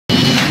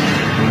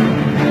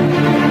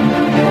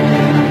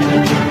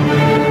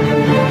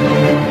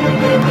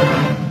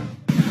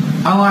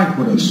I like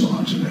what I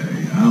saw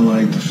today. I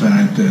like the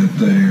fact that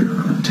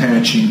they're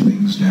attaching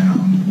things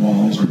down. The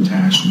walls are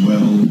attached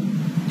well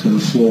to the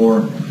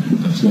floor.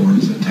 The floor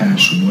is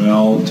attached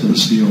well to the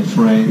steel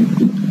frame.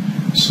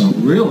 So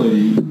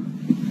really,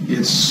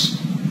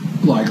 it's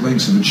like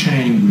links of a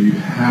chain where you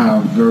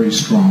have very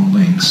strong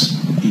links,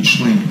 each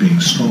link being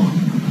strong.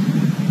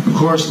 Of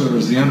course, there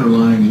is the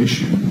underlying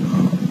issue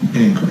of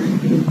anchoring.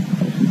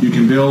 You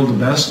can build the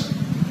best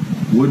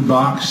wood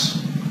box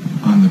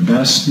on the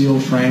best steel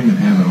frame and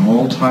have it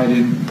all tied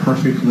in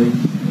perfectly.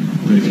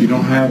 But if you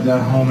don't have that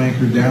home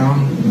anchored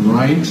down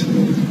right,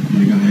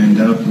 you're going to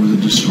end up with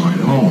a destroyed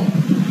home.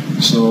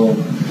 So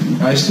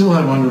I still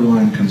have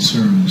underlying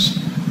concerns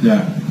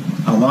that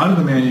a lot of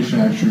the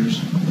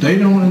manufacturers, they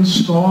don't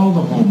install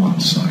the home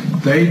on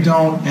site. They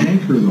don't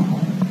anchor the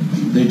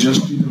home. They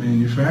just do the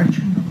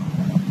manufacturing of the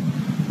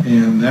home.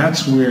 And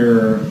that's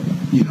where,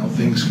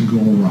 things can go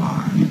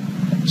awry.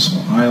 So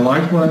I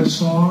like what I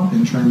saw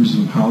in terms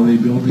of how they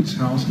build these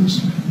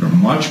houses. They're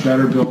much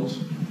better built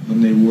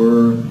than they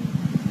were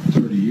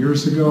 30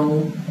 years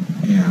ago.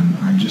 And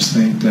I just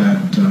think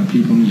that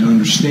people need to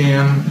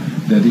understand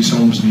that these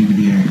homes need to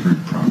be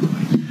anchored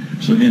properly.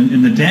 So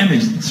in the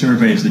damage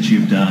surveys that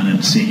you've done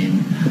and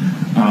seen,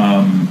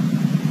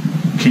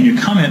 can you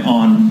comment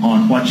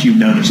on what you've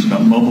noticed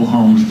about mobile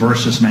homes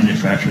versus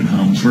manufactured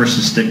homes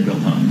versus stick-built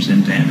homes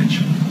in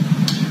damage?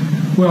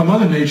 Well,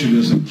 Mother Nature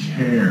doesn't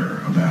care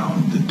about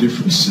the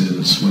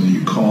differences, whether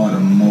you call it a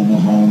mobile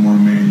home or a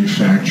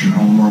manufactured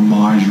home or a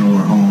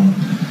modular home.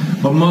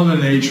 What Mother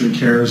Nature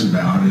cares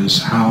about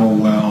is how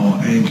well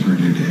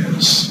anchored it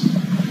is.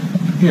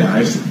 Yeah,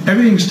 if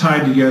everything's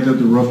tied together,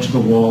 the roof to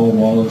the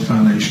wall to the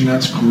foundation,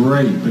 that's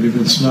great. But if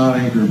it's not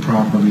anchored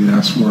properly,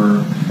 that's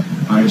where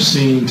I've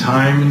seen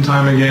time and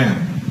time again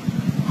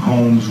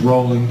homes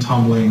rolling,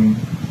 tumbling.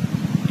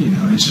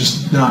 It's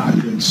just not a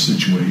good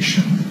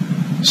situation.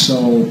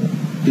 So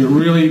it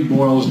really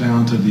boils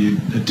down to the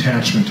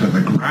attachment to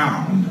the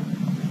ground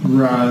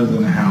rather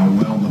than how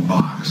well the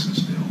box is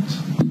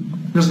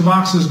built. Because the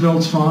box is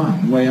built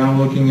fine. The way I'm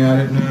looking at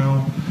it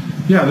now,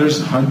 yeah, there's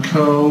the HUD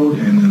code,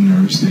 and then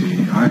there's the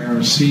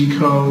IRC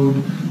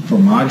code for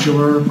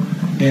modular,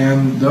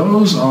 and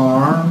those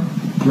are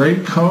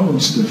great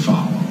codes to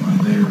follow.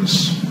 And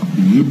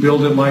if you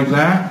build it like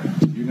that,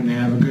 you're going to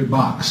have a good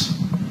box.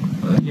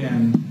 But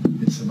again,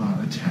 it's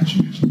about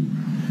attaching it to the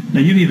ground. Now,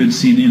 you've even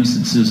seen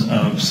instances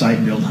of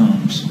site-built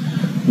homes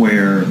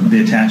where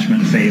the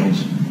attachment failed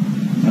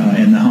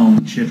and the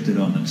home shifted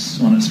on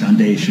its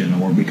foundation,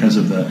 or because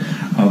of the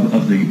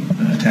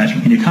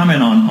attachment. Can you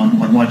comment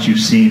on what you've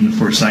seen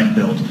for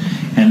site-built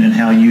and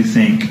how you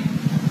think,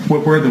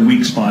 where are the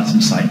weak spots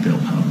in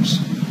site-built homes?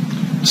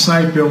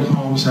 Site-built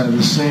homes have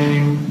the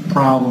same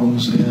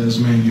problems as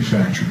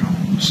manufactured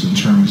homes in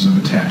terms of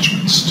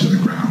attachments to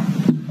the ground.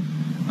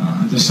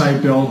 The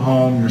site-built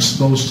home, you're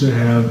supposed to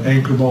have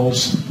anchor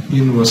bolts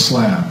into a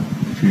slab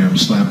if you have a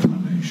slab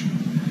foundation.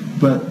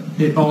 But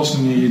it also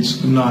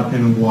needs a nut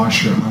and a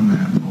washer on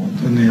that bolt,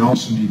 and they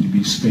also need to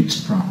be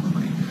spaced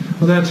properly.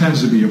 Well, that tends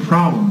to be a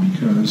problem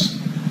because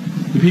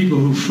the people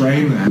who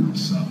frame the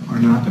house up are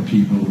not the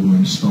people who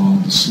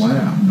installed the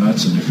slab.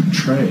 That's a different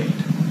trade.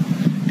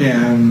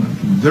 And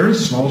they're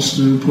supposed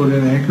to put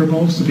in anchor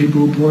bolts, the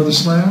people who pour the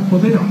slab. Well,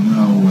 they don't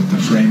know what the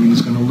framing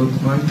is going to look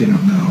like. They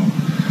don't know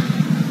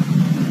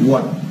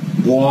what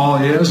wall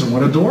is and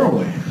what a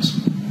doorway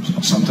is.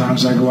 So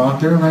sometimes I go out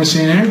there and I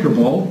see an anchor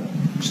bolt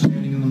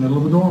standing in the middle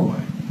of a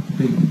doorway.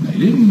 They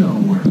didn't know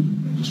where.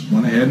 They just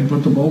went ahead and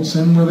put the bolts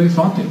in where they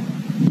thought they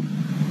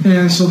would.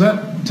 And so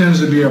that tends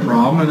to be a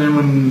problem. And then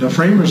when the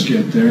framers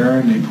get there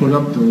and they put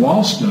up the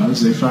wall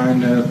studs, they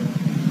find that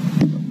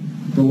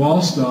the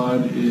wall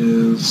stud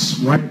is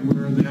right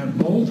where that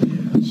bolt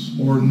is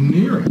or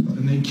near it.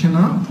 And they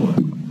cannot put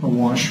a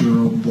washer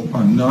or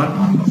a nut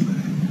on the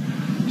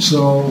thing.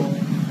 So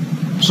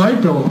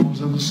site-built homes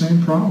have the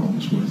same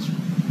problems with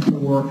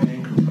poor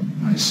anchoring.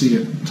 I see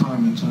it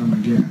time and time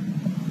again.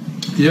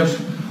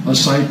 If a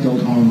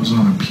site-built home is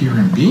on a pier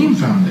and beam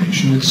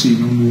foundation, it's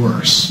even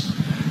worse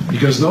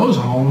because those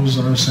homes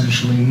are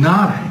essentially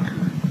not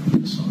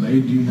anchored. So they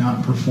do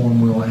not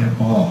perform well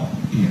at all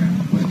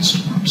in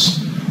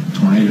windstorms,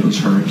 tornadoes,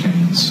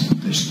 hurricanes.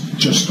 They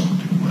just don't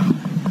do well.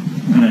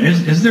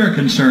 Is there a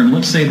concern,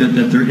 let's say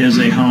that there is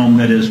a home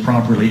that is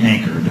properly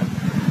anchored,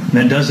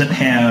 that doesn't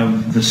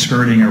have the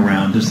skirting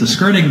around. Does the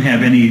skirting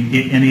have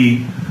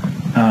any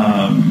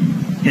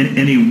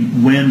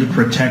wind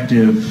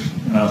protective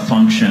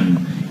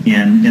function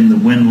in the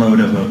wind load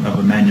of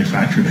a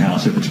manufactured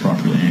house if it's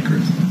properly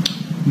anchored?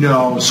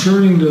 No,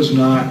 skirting does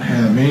not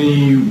have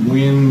any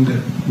wind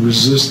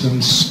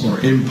resistance or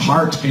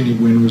impart any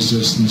wind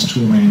resistance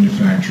to a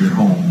manufactured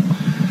home.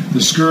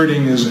 The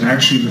skirting is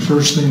actually the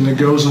first thing that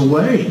goes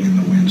away in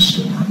the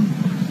windstorm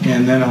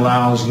and then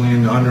allows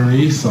wind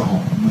underneath the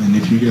home. And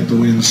if you get the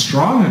wind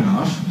strong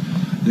enough,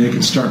 they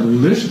can start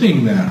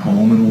lifting that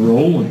home and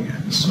rolling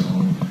it. So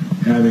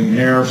having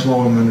air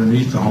flowing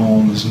underneath the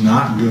home is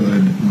not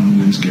good when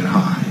winds get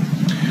high.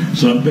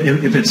 So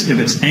if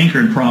it's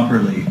anchored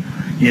properly,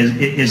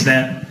 is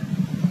that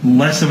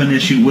less of an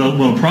issue.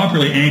 Will a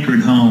properly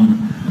anchored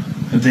home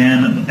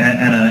then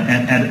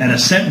at a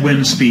set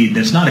wind speed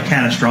that's not a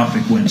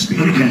catastrophic wind speed,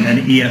 an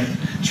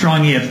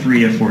strong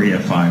EF3, EF4,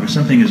 EF5, if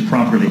something is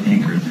properly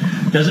anchored,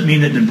 doesn't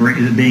mean that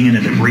being in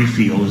a debris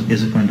field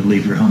isn't going to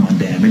leave your home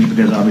undamaged,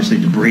 because obviously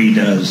debris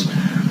does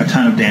a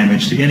ton of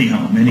damage to any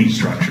home, any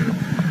structure.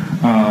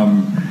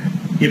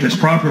 If it's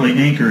properly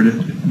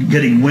anchored,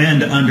 getting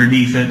wind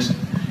underneath it,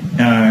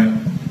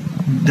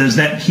 does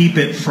that keep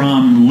it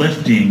from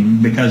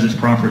lifting because it's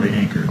properly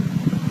anchored?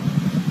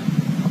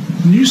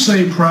 When you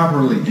say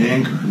properly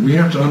anchored, we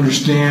have to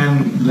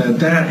understand that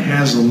that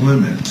has a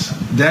limit.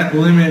 That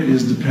limit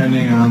is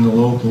depending on the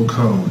local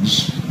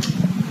codes.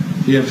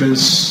 If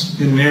it's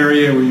in an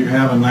area where you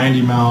have a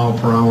 90 mile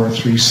per hour,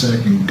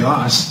 3-second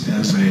gust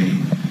as a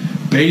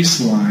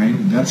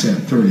baseline, that's at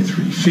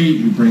 33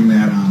 feet. You bring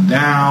that on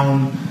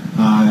down,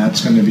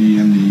 that's going to be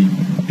in the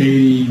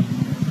 80,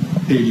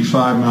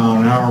 85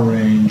 mile an hour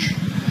range.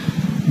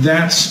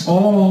 That's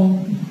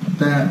all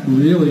that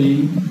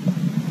really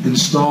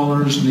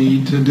installers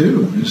need to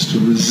do, is to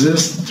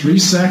resist 3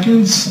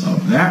 seconds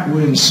of that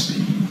wind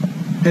speed,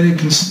 and it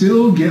can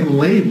still get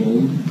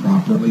labeled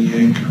properly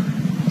anchored.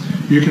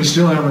 You can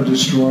still have a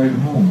destroyed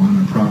home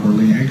on a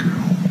properly anchored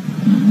home.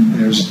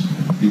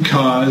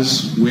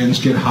 Because winds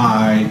get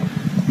high,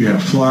 you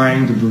have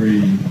flying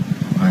debris.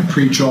 I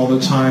preach all the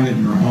time that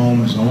your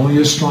home is only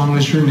as strong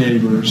as your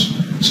neighbors,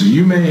 so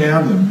you may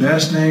have the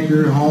best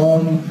anchored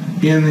home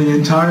in the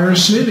entire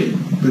city,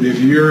 but if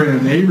you're in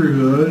a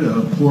neighborhood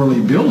of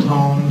poorly built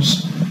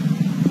homes,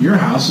 your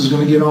house is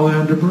going to get all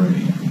that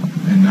debris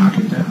and knock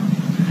it down.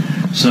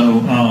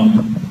 So,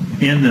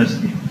 in this,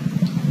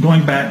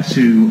 going back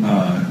to,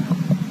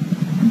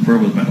 where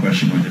was my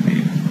question going to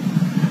be?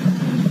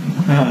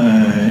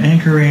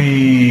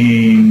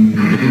 Anchoring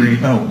debris.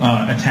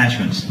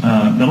 Attachments.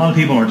 A lot of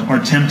people are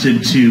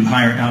tempted to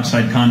hire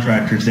outside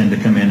contractors then to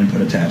come in and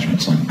put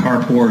attachments, like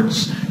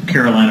carports,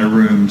 Carolina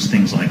rooms,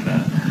 things like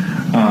that.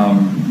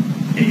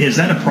 Is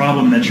that a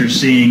problem that you're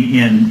seeing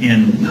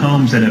in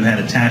homes that have had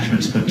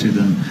attachments put to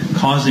them,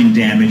 causing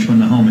damage when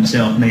the home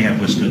itself may have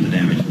withstood the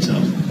damage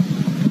itself?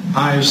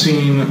 I've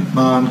seen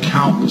on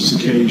countless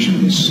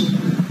occasions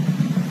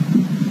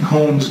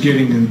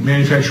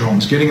manufactured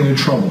homes getting into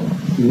trouble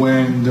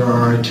when there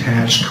are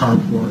attached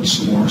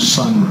carports or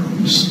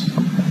sunrooms.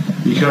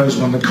 Because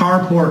when the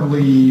carport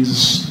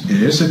leaves,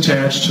 it is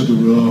attached to the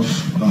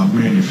roof of a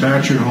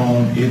manufactured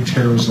home, it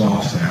tears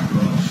off that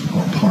roof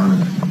or part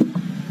of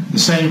it. The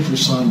same for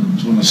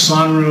sunrooms. When a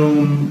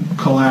sunroom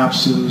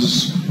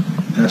collapses,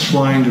 that's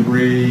flying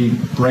debris,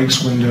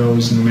 breaks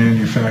windows in the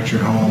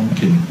manufactured home,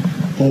 can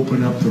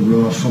open up the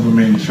roof of a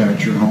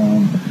manufactured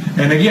home.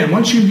 And again,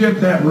 once you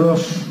get that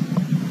roof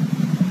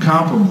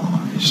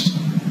compromised,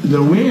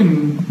 the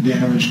wind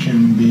damage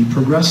can be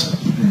progressive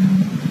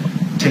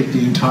and take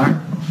the entire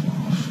roof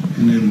off,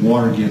 and then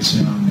water gets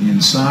in on the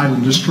inside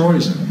and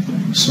destroys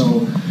everything.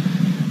 So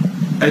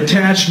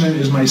attachment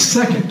is my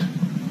second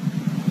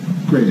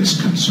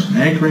greatest concern.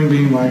 Anchoring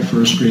being my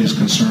first greatest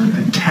concern.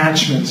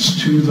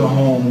 Attachments to the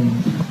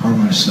home are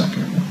my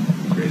second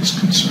greatest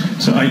concern.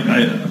 So,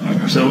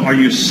 so are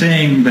you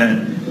saying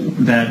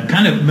that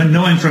kind of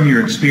knowing from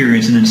your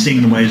experience and then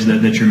seeing the ways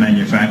that you're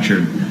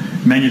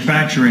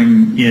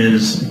manufacturing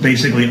is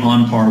basically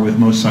on par with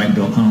most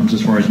site-built homes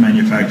as far as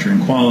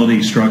manufacturing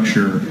quality,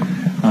 structure?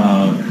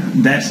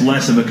 That's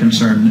less of a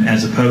concern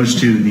as opposed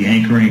to the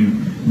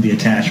anchoring, the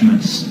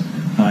attachments,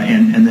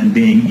 and then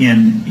being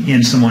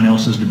in someone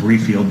else's debris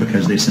field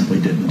because they simply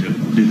didn't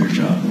do their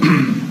job.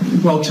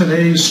 Well,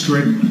 today's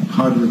strict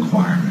HUD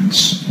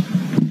requirements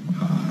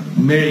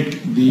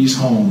make these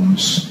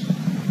homes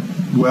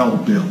well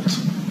built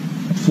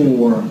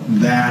for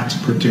that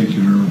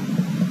particular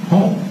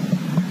home.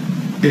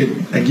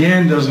 It,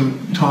 again,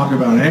 doesn't talk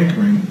about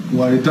anchoring.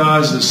 What it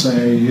does is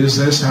say, is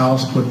this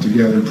house put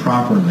together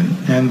properly?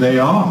 And they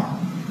are.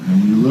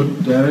 And you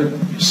look at it,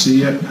 you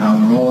see it, how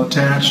they're all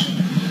attached.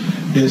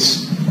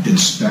 It's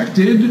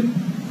inspected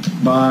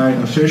by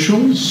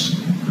officials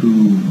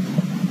who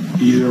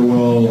either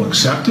will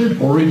accept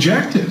it or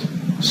reject it.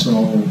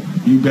 So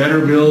you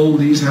better build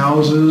these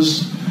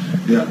houses.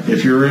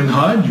 If you're in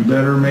HUD, you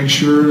better make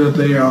sure that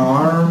they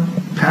are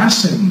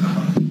passing the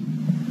HUD.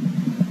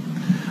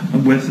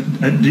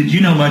 Did you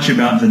know much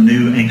about the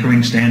new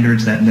anchoring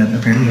standards that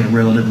apparently are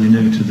relatively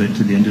new to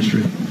the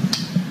industry?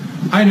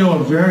 I know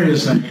of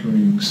various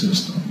anchoring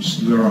systems.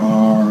 There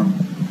are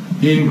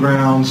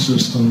in-ground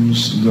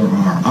systems. There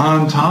are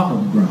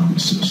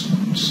on-top-of-ground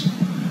systems.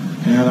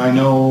 And I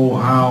know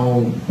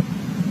how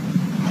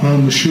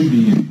homes should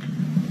be anchored.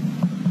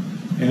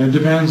 And it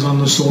depends on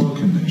the soil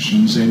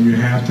conditions, and you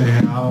have to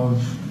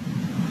have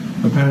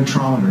a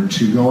penetrometer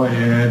to go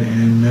ahead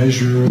and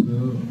measure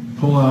the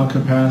pull-out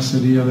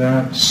capacity of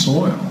that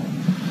soil.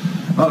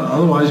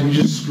 Otherwise, if you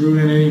just screw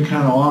in any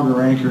kind of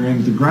auger anchor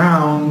into the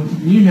ground,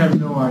 you have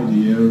no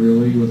idea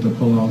really what the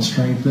pull-out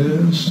strength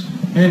is.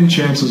 And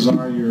chances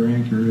are your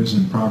anchor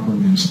isn't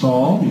properly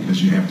installed,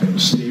 because you have to have a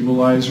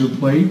stabilizer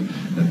plate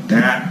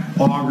that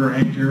auger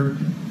anchor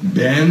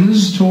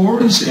bends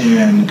towards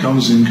and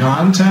comes in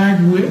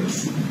contact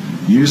with,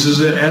 uses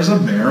it as a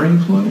bearing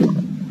plate.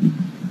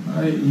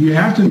 You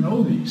have to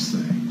know these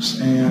things.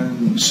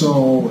 And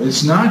so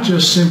it's not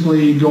just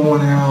simply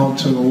going out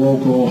to the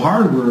local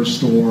hardware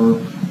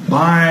store,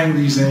 buying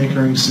these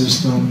anchoring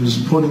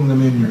systems, putting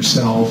them in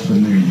yourself,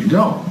 and there you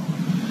go.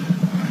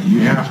 You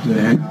have to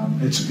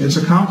have, it's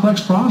a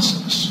complex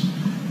process.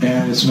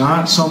 And it's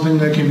not something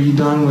that can be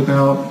done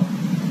without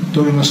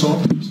doing a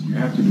soil test. You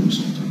have to do a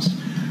soil test.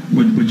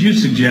 Would you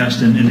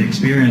suggest, in the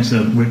experience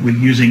of with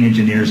using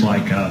engineers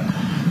like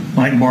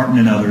Martin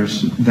and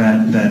others,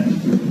 that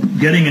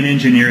getting an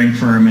engineering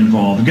firm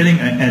involved, getting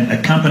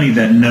a company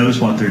that knows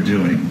what they're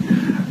doing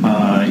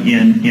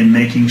in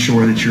making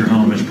sure that your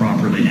home is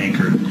properly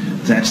anchored,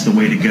 that's the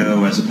way to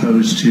go, as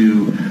opposed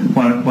to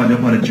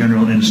what a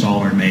general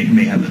installer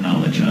may have the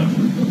knowledge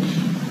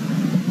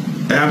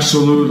of?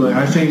 Absolutely.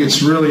 I think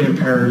it's really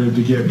imperative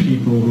to get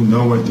people who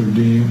know what they're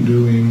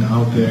doing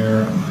out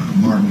there.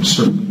 Martin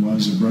certainly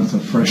was a breath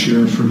of fresh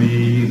air for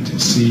me to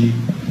see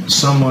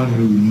someone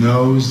who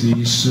knows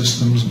these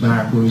systems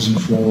backwards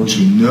and forwards,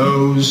 who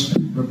knows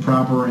what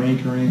proper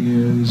anchoring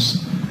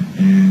is,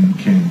 and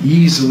can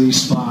easily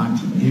spot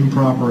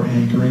improper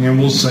anchoring, and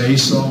will say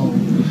so.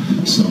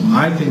 So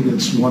I think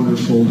it's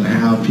wonderful to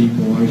have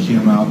people like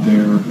him out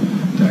there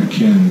that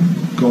can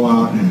go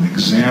out and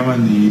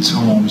examine these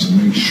homes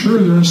and make sure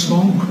they're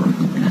installed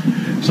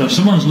correctly. So if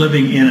someone's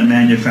living in a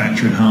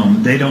manufactured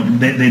home, they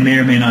may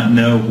or may not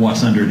know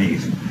what's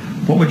underneath.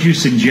 What would you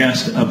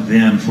suggest of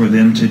them for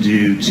them to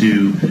do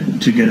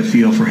to get a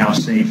feel for how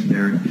safe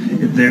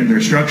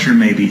their structure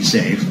may be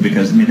safe?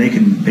 Because they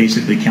can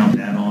basically count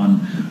that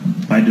on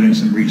by doing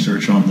some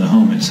research on the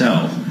home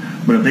itself.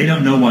 But if they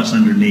don't know what's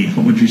underneath,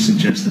 what would you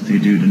suggest that they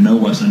do to know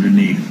what's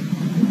underneath?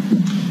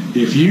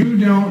 If you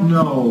don't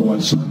know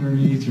what's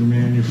underneath your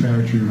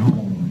manufactured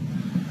home,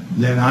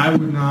 then I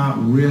would not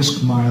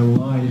risk my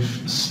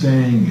life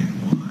staying in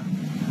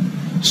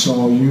one.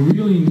 So you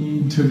really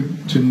need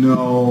to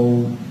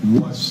know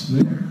what's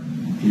there.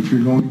 If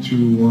you're going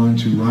to want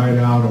to ride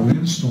out a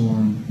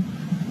windstorm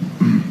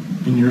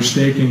and you're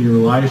staking your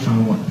life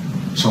on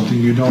something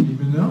you don't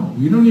even know.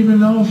 You don't even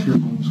know if your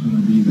home's going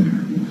to be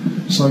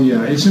there. So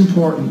yeah, it's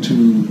important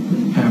to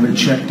have it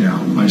checked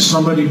out by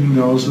somebody who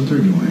knows what they're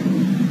doing,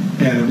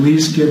 and at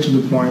least get to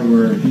the point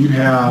where you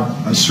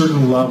have a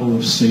certain level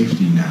of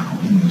safety now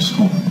in this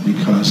home,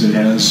 because it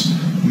has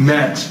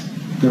met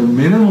the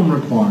minimum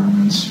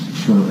requirements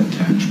for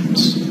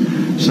attachments.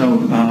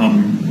 So,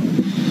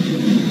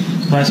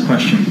 last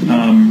question.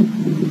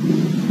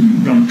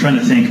 I'm trying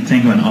to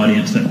think of an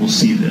audience that will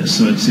see this.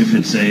 So if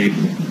it's a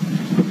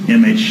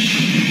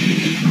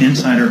MH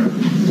Insider,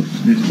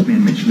 it could be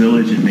MH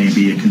Village, it may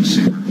be a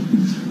consumer.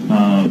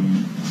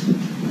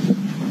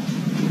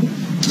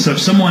 So if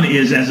someone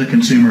is, as a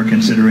consumer,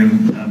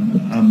 considering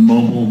a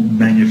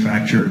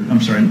manufactured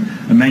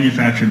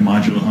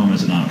modular home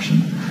as an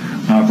option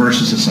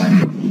versus a site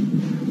built,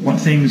 what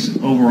things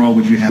overall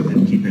would you have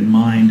them keep in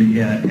mind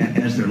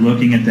as they're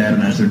looking at that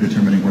and as they're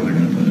determining where they're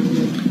going to put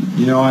it?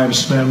 You know, I've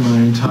spent my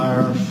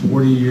entire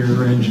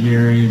 40-year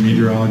engineering and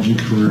meteorology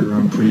career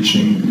on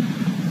preaching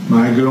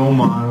my good old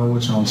motto,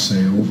 which I'll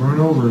say over and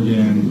over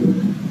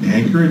again: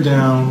 anchor it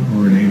down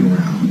or it ain't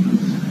around.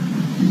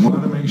 You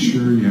want to make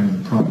sure you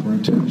have the proper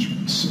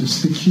attachments.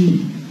 It's the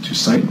key to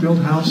site-built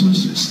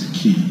houses. It's the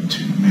key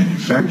to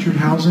manufactured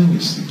housing.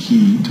 It's the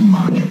key to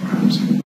modular housing.